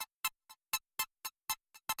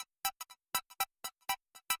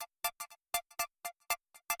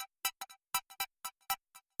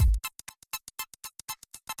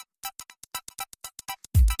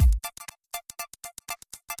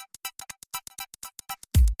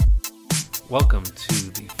Welcome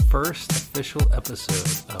to the first official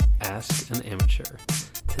episode of Ask an Amateur.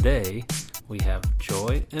 Today, we have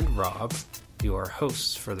Joy and Rob, who are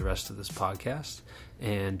hosts for the rest of this podcast.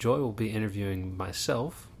 And Joy will be interviewing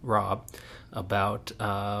myself, Rob, about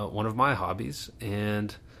one of my hobbies.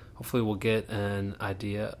 And hopefully we'll get an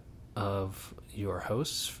idea of your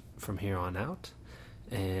hosts from here on out.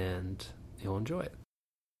 And you'll enjoy it.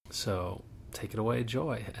 So, take it away,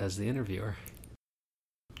 Joy, as the interviewer.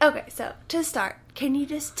 Okay, so to start, can you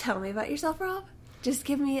just tell me about yourself, Rob? Just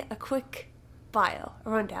give me a quick bio, a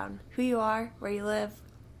rundown. Who you are, where you live.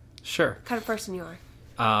 Sure. What kind of person you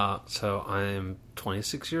are. So I'm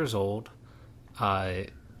 26 years old. I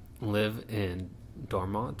live in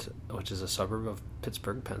Dormont, which is a suburb of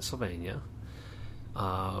Pittsburgh, Pennsylvania.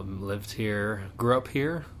 Lived here, grew up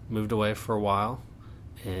here, moved away for a while,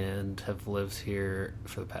 and have lived here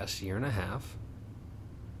for the past year and a half.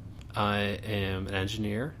 I am an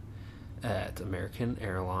engineer at American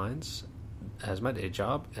Airlines as my day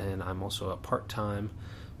job, and I'm also a part-time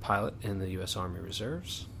pilot in the U.S. Army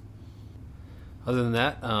Reserves. Other than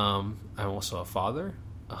that, I'm also a father,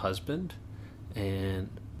 a husband, and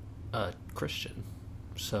a Christian.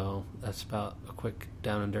 So that's about a quick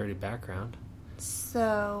down and dirty background.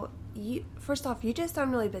 So, first off, you just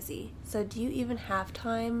sound really busy. So do you even have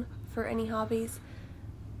time for any hobbies?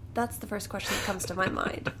 That's the first question that comes to my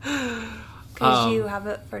mind. Because you have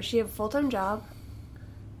a full-time job.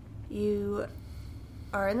 You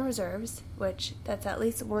are in the reserves, which that's at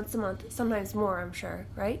least once a month, sometimes more, I'm sure,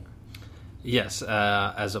 right? Yes,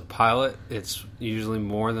 as a pilot, it's usually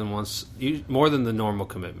more than the normal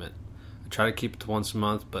commitment. I try to keep it to once a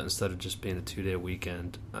month, but instead of just being a 2-day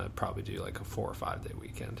weekend, I probably do like a 4 or 5 day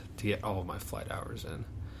weekend to get all of my flight hours in.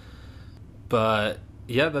 But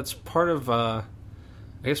yeah, that's part of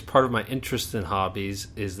my interest in hobbies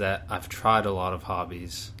is that I've tried a lot of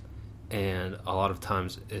hobbies, and a lot of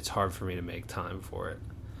times it's hard for me to make time for it.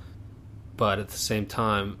 But at the same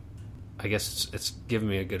time, I guess it's given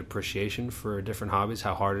me a good appreciation for different hobbies,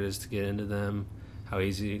 how hard it is to get into them, how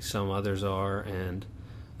easy some others are, and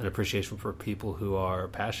an appreciation for people who are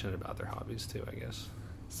passionate about their hobbies too, I guess.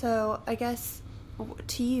 So, I guess,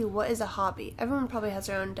 to you, what is a hobby? Everyone probably has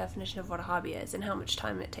their own definition of what a hobby is and how much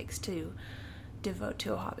time it takes to devote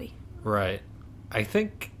to a hobby. Right. I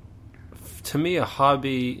think, to me, a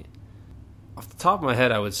hobby, off the top of my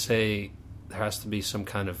head, I would say there has to be some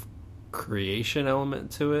kind of creation element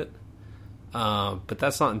to it. But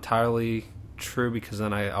that's not entirely true, because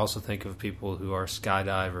then I also think of people who are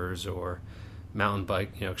skydivers or mountain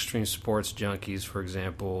bike, extreme sports junkies, for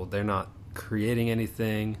example. They're not creating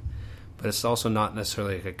anything, but it's also not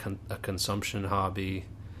necessarily like a consumption hobby.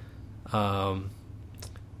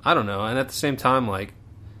 I don't know. And at the same time, like,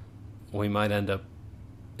 we might end up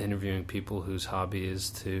interviewing people whose hobby is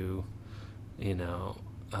to,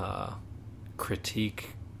 critique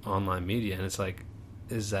online media. And it's like,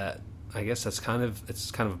 I guess it's kind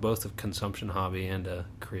of both a consumption hobby and a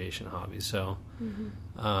creation hobby. So,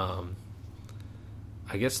 I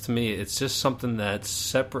guess to me, it's just something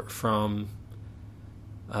that's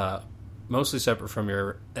mostly separate from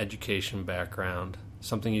your education background.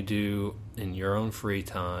 Something you do in your own free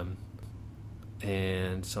time,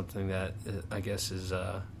 and something that I guess is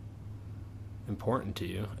important to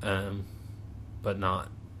you, but not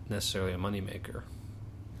necessarily a moneymaker.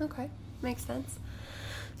 Okay, makes sense.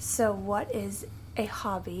 So what is a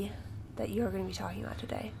hobby that you're going to be talking about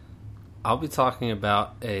today? I'll be talking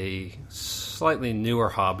about a slightly newer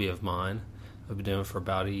hobby of mine. I've been doing it for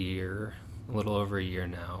about a little over a year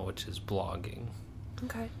now, which is blogging.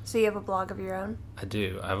 Okay. So you have a blog of your own? I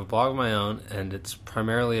do. I have a blog of my own, and it's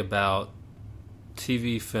primarily about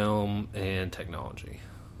TV, film, and technology.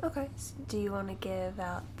 Okay. So do you want to give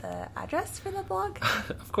out the address for the blog?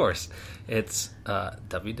 Of course. It's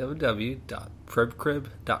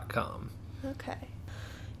www.pribcrib.com. Okay.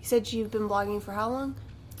 You said you've been blogging for how long?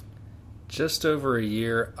 Just over a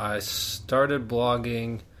year. I started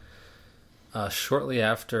blogging shortly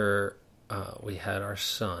after we had our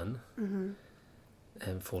son. Mm-hmm.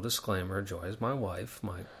 And full disclaimer, Joy is my wife,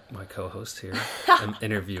 my co-host here, and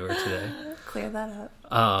interviewer today. Clear that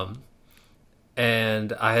up.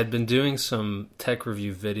 And I had been doing some tech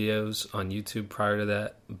review videos on YouTube prior to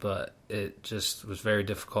that, but it just was very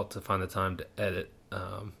difficult to find the time to edit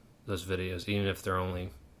those videos, even if they're only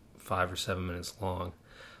 5 or 7 minutes long.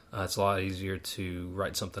 It's a lot easier to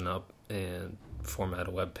write something up and format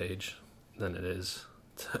a web page than it is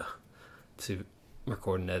to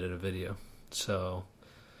record and edit a video. So,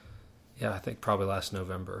 yeah, I think probably last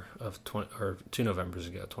November 2 Novembers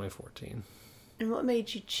ago, 2014. And what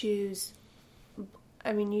made you choose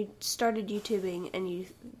I mean, you started YouTubing and you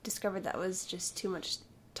discovered that was just too much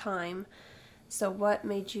time. So what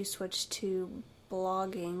made you switch to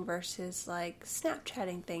blogging versus like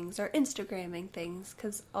Snapchatting things or Instagramming things?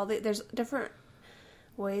 Because there's different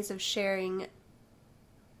ways of sharing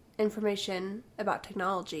information about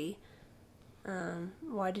technology.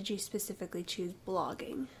 Why did you specifically choose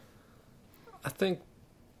blogging? I think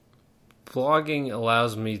blogging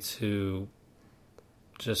allows me to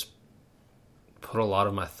just put a lot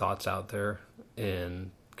of my thoughts out there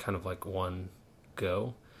in kind of like one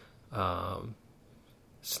go.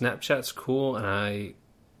 Snapchat's cool, and I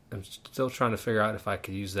am still trying to figure out if I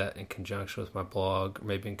could use that in conjunction with my blog, or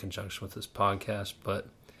maybe in conjunction with this podcast, but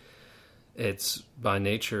it's by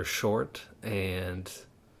nature short, and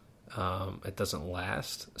it doesn't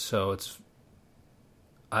last, so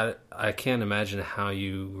I can't imagine how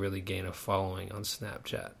you really gain a following on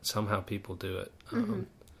Snapchat. Somehow people do it.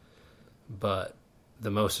 But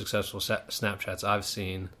the most successful Snapchats I've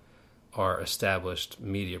seen are established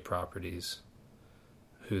media properties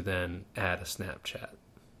who then add a Snapchat.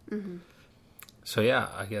 So yeah,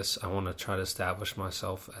 I guess I want to try to establish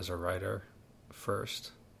myself as a writer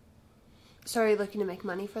first. So are you looking to make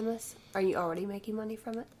money from this? Are you already making money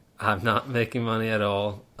from it? I'm not making money at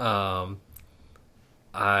all.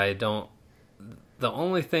 I don't. The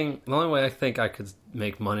only way I think I could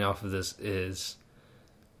make money off of this is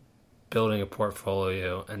building a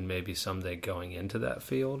portfolio and maybe someday going into that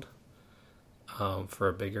field for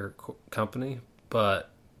a bigger company. But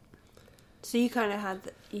so you kind of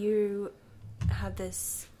you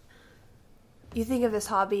think of this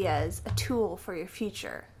hobby as a tool for your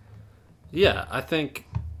future. Yeah, I think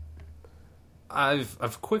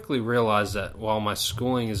I've quickly realized that while my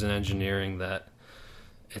schooling is in engineering, that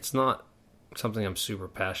it's not something I'm super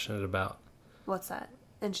passionate about. What's that?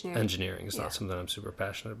 Engineering? Engineering is not something I'm super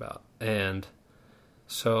passionate about. And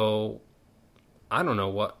so, I don't know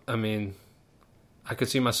what, I mean, I could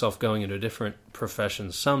see myself going into a different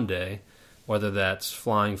profession someday, whether that's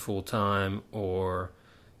flying full-time or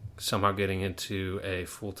somehow getting into a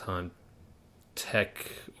full-time tech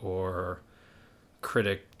or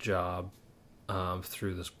critic job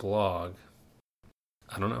through this blog.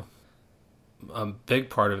 I don't know. A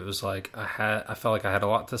big part of it was like I felt like I had a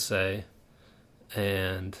lot to say,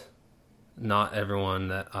 and not everyone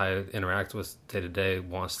that I interact with day to day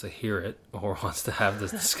wants to hear it or wants to have the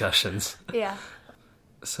discussions. Yeah.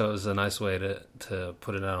 So it was a nice way to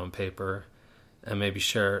put it out on paper and maybe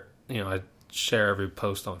share. I share every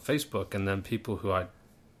post on Facebook, and then people who I,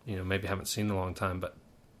 maybe haven't seen in a long time but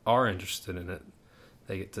are interested in it,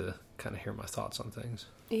 they get to kind of hear my thoughts on things.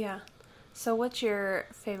 Yeah. So what's your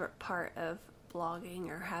favorite part of blogging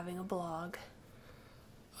or having a blog?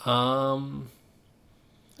 Or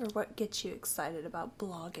what gets you excited about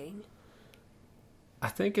blogging? I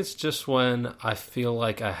think it's just when I feel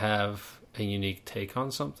like I have a unique take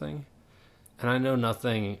on something. And I know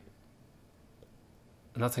nothing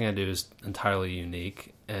I do is entirely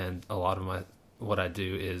unique, and a lot of what I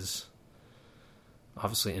do is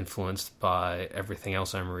obviously influenced by everything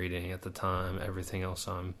else I'm reading at the time, everything else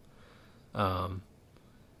I'm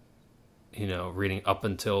reading up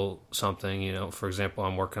until something. For example,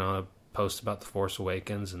 I'm working on a post about The Force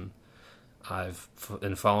Awakens, and I've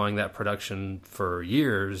been following that production for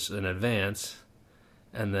years in advance.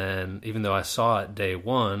 And then, even though I saw it day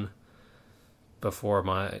one, before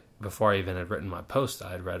I even had written my post,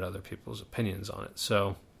 I had read other people's opinions on it.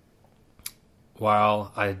 So,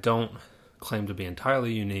 while I don't claim to be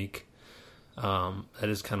entirely unique, that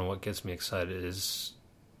is kind of what gets me excited, is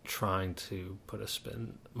trying to put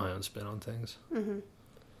my own spin on things. Mm-hmm.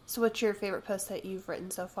 So what's your favorite post that you've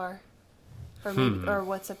written so far? Or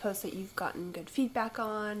what's a post that you've gotten good feedback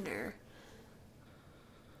on? Or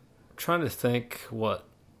I'm trying to think what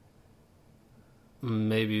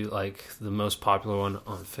maybe like the most popular one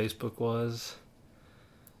on Facebook was.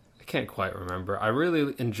 I can't quite remember. I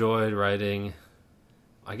really enjoyed writing.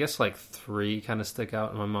 I guess like 3 kind of stick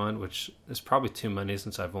out in my mind, which is probably too many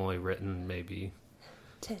since I've only written maybe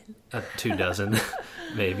 10. 2 dozen,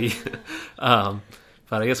 maybe. But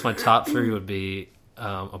I guess my top 3 would be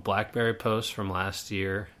a BlackBerry post from last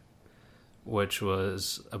year, which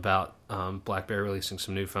was about BlackBerry releasing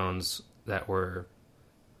some new phones that were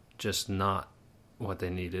just not what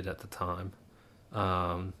they needed at the time.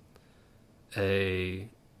 A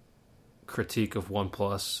critique of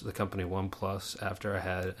OnePlus, the company OnePlus, after I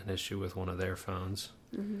had an issue with one of their phones.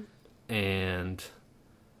 Mm-hmm. And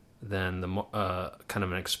then kind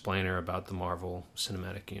of an explainer about the Marvel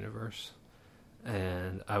Cinematic Universe.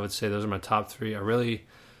 And I would say those are my top 3. I really,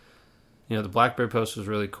 the BlackBerry post was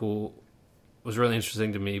really cool was really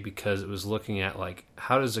interesting to me because it was looking at like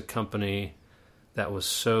how does a company that was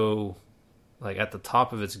so like at the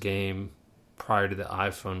top of its game prior to the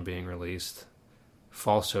iPhone being released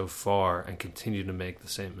fall so far and continue to make the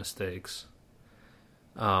same mistakes.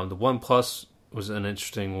 The OnePlus was an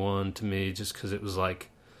interesting one to me just because it was like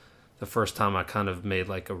the first time I kind of made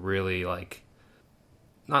like a really like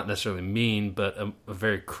not necessarily mean but a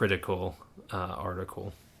very critical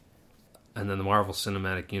article. And then the Marvel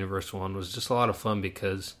Cinematic Universe one was just a lot of fun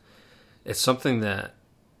because it's something that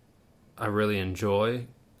I really enjoy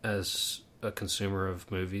as a consumer of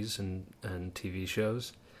movies and TV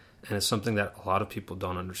shows. And it's something that a lot of people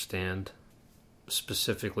don't understand,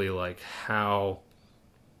 specifically like how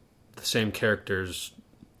the same characters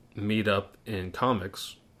meet up in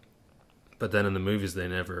comics, but then in the movies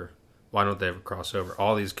why don't they ever cross over?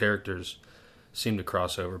 All these characters seem to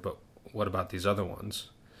cross over, but what about these other ones?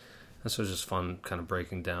 And so it's just fun kind of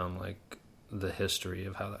breaking down like the history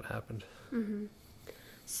of how that happened. Mm-hmm.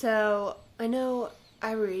 So I know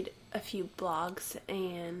I read a few blogs,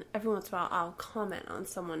 and every once in a while I'll comment on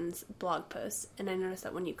someone's blog post, and I notice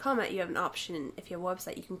that when you comment, you have an option, if you have a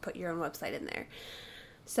website, you can put your own website in there.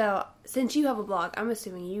 So since you have a blog, I'm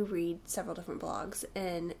assuming you read several different blogs,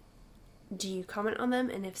 and do you comment on them?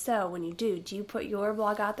 And if so, when you do you put your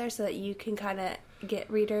blog out there so that you can kind of get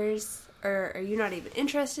readers, or are you not even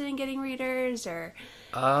interested in getting readers, or?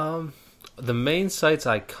 The main sites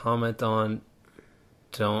I comment on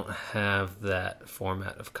don't have that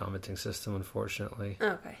format of commenting system, unfortunately.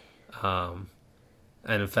 Okay. And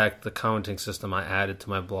in fact, the commenting system I added to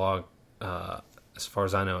my blog, as far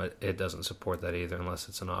as I know, it doesn't support that either, unless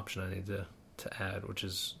it's an option I need to add, which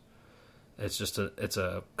is it's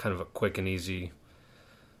a kind of a quick and easy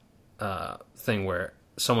thing where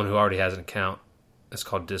someone who already has an account, it's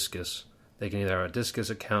called Disqus. They can either have a Disqus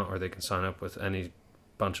account or they can sign up with any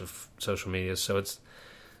bunch of social media. So it's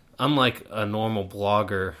unlike a normal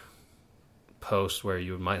Blogger post where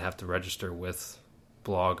you might have to register with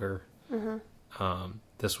Blogger. Mm-hmm.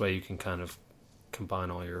 This way you can kind of combine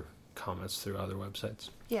all your comments through other websites.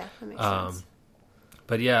 Yeah, that makes sense.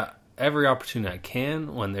 But yeah, every opportunity I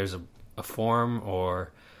can, when there's a forum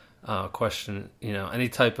or a question, any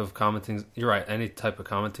type of commenting, you're right, any type of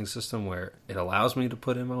commenting system where it allows me to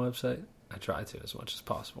put in my website, I try to as much as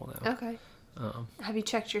possible now. Okay. Have you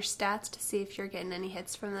checked your stats to see if you're getting any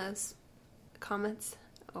hits from those comments?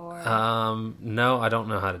 Or no, I don't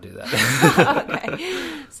know how to do that.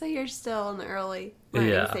 Okay. So you're still in the early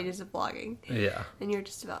stages of blogging. Yeah. And you're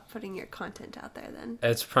just about putting your content out there then.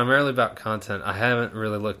 It's primarily about content. I haven't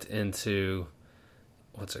really looked into,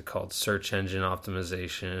 what's it called, search engine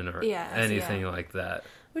optimization or anything like that.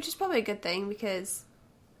 Which is probably a good thing because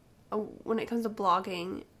when it comes to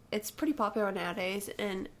blogging, it's pretty popular nowadays,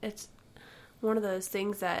 and it's one of those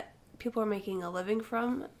things that people are making a living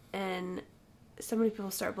from, and so many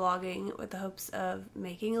people start blogging with the hopes of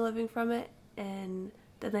making a living from it, and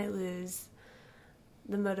then they lose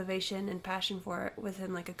the motivation and passion for it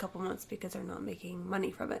within like a couple months because they're not making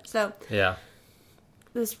money from it. So yeah,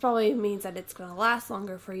 this probably means that it's going to last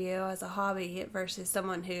longer for you as a hobby versus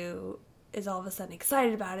someone who is all of a sudden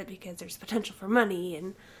excited about it because there's potential for money.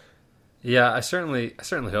 And yeah, I certainly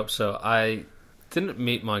hope so. I didn't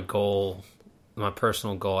meet my goal, my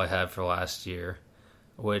personal goal I had for last year,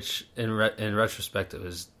 which in retrospect it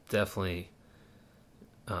was definitely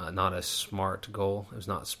not a smart goal. It was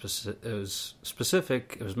not specific. It was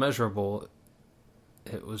specific. It was measurable.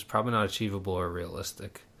 It was probably not achievable or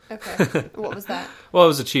realistic. Okay, what was that? Well, it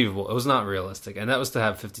was achievable. It was not realistic, and that was to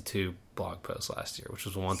have 52 blog posts last year, which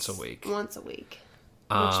was once a week. Once a week,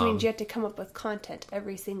 which means you have to come up with content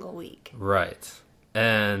every single week. Right,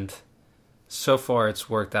 and so far it's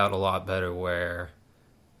worked out a lot better where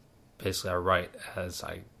basically I write as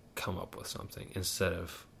I come up with something instead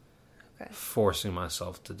of forcing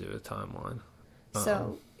myself to do a timeline.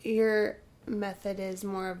 So your method is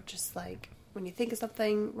more of just like when you think of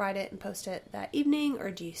something, write it and post it that evening,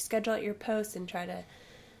 or do you schedule out your posts and try to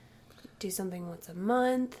do something once a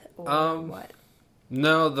month, or what?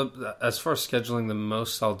 No, as far as scheduling, the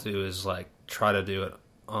most I'll do is like try to do it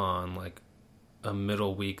on like a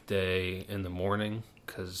middle weekday in the morning,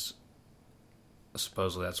 because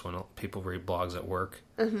supposedly that's when people read blogs at work.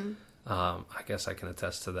 Mm-hmm. I guess I can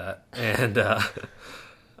attest to that. And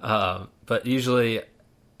but usually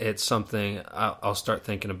it's something I'll start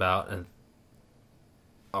thinking about, and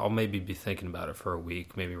I'll maybe be thinking about it for a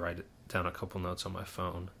week, maybe write it down a couple notes on my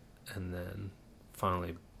phone, and then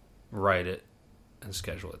finally write it and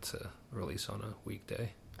schedule it to release on a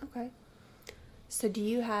weekday. Okay. So do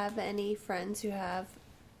you have any friends who have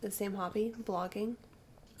the same hobby, blogging?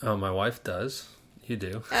 Oh, my wife does. You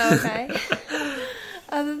do. Okay.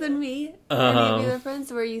 other than me? Any of your other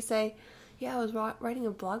friends where you say, yeah, I was writing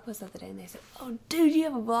a blog post the other day, and they said, oh, dude, you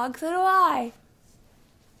have a blog? So do I.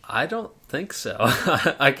 I don't think so.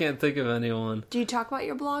 I can't think of anyone. Do you talk about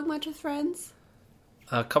your blog much with friends?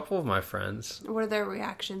 A couple of my friends. What are their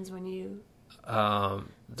reactions when you...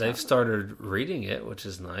 They've started reading it, which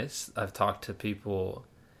is nice. I've talked to people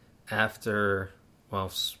after,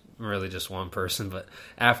 well, really just one person, but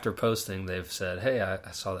after posting, they've said, hey,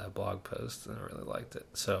 I saw that blog post and I really liked it.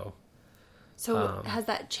 So has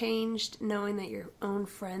that changed, knowing that your own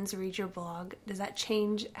friends read your blog? Does that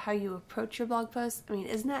change how you approach your blog posts? I mean,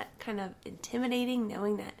 isn't that kind of intimidating,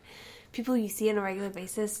 knowing that people you see on a regular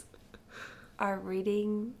basis are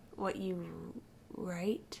reading what you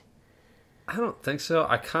write? I don't think so.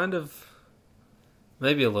 I kind of,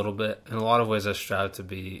 maybe a little bit. In a lot of ways, I strive to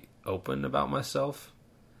be open about myself.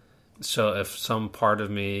 So if some part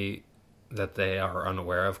of me that they are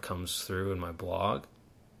unaware of comes through in my blog,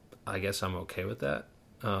 I guess I'm okay with that.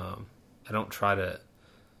 I don't try to,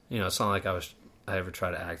 it's not like I ever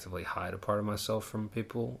try to actively hide a part of myself from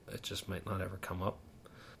people. It just might not ever come up.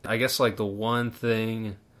 I guess like the one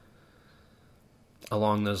thing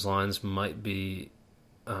along those lines might be,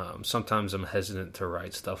 sometimes I'm hesitant to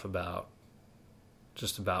write stuff about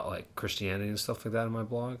like Christianity and stuff like that in my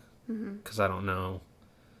blog. Because I don't know,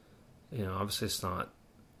 obviously it's not,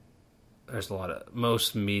 there's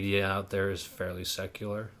most media out there is fairly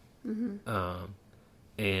secular.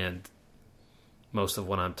 And most of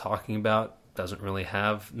what I'm talking about doesn't really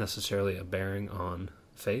have necessarily a bearing on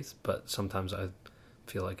faith, but sometimes I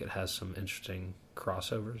feel like it has some interesting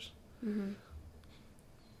crossovers.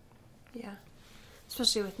 Yeah.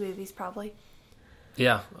 Especially with movies, probably.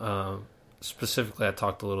 Yeah. Specifically, I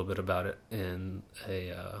talked a little bit about it in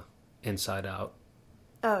a Inside Out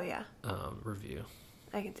review.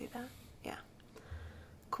 I can see that. Yeah.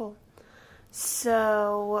 Cool.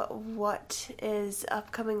 So, what is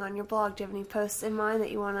upcoming on your blog? Do you have any posts in mind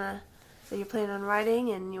that you're planning on writing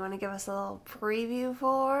and you want to give us a little preview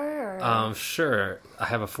for? Or? Sure. I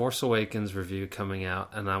have a Force Awakens review coming out,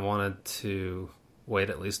 and I wanted to wait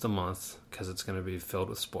at least a month because it's going to be filled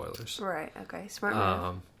with spoilers. Right. Okay. Smart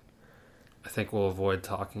move. I think we'll avoid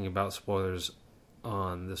talking about spoilers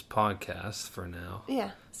on this podcast for now.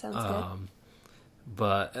 Yeah, sounds good.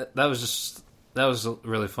 But that was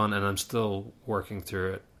really fun, and I'm still working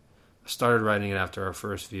through it. I started writing it after our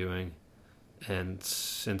first viewing, and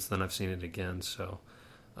since then I've seen it again, so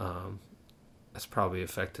that's probably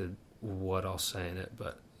affected what I'll say in it,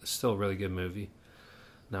 but it's still a really good movie.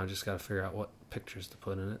 Now I just got to figure out what pictures to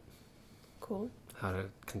put in it. Cool. How to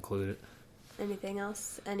conclude it. Anything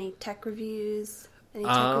else? Any tech reviews? Any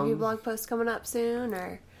tech review blog posts coming up soon,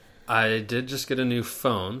 or? I did just get a new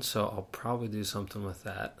phone, so I'll probably do something with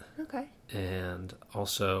that. Okay. And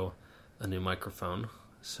also a new microphone,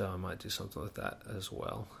 so I might do something with that as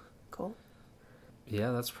well. Cool.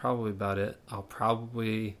 Yeah, that's probably about it. I'll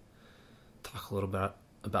probably talk a little bit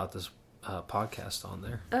about this podcast on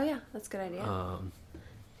there. Oh yeah, that's a good idea.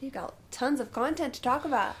 You got tons of content to talk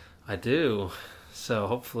about. I do. So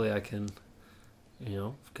hopefully I can,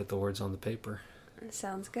 get the words on the paper.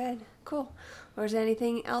 Sounds good. Cool. Or is there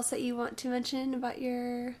anything else that you want to mention about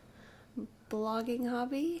your blogging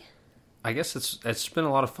hobby? I guess it's been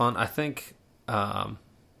a lot of fun. I think some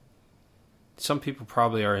people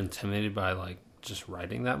probably are intimidated by like just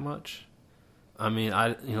writing that much. I mean,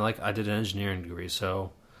 I did an engineering degree,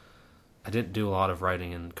 so I didn't do a lot of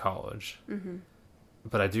writing in college.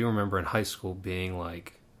 But I do remember in high school being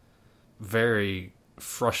like very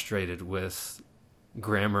frustrated with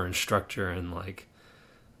grammar and structure and like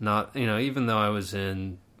not, even though I was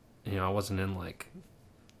in, I wasn't in like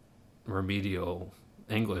remedial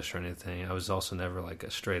English or anything. I was also never like a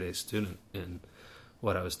straight A student in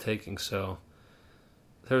what I was taking. So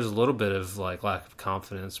there was a little bit of like lack of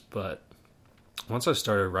confidence, but once I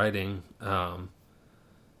started writing,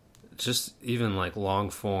 just even like long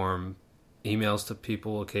form emails to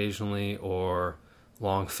people occasionally or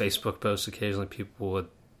long Facebook posts occasionally, people would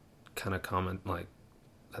kind of comment like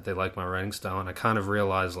that they like my writing style, and I kind of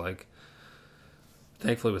realized like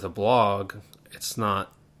thankfully with a blog it's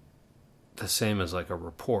not the same as like a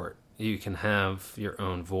report. You can have your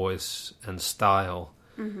own voice and style,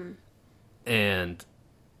 and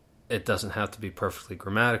it doesn't have to be perfectly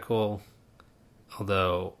grammatical,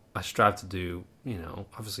 although I strive to do,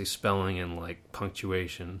 obviously spelling and like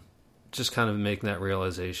punctuation. Just kind of making that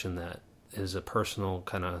realization that is a personal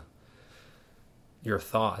kind of your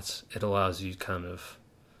thoughts. It allows you kind of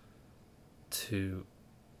to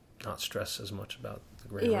not stress as much about the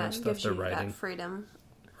grammar and stuff they're writing. Yeah, gives you that freedom.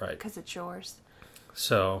 Right. Because it's yours.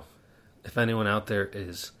 So, if anyone out there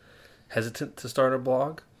is hesitant to start a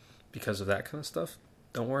blog because of that kind of stuff,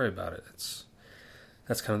 don't worry about it.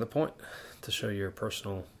 That's kind of the point, to show your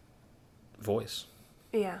personal voice.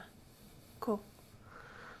 Yeah. Cool.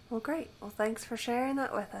 Well, great. Well, thanks for sharing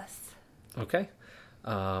that with us. Okay.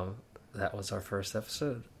 That was our first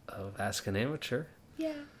episode of Ask an Amateur.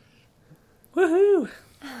 Yeah. Woohoo!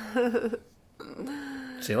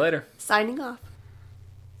 See you later. Signing off.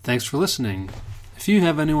 Thanks for listening. If you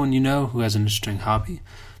have anyone you know who has an interesting hobby,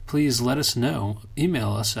 please let us know.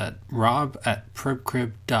 Email us at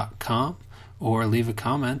rob@prepcrib.com or leave a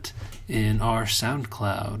comment in our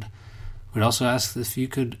SoundCloud. We'd also ask if you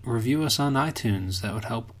could review us on iTunes. That would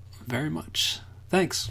help very much. Thanks.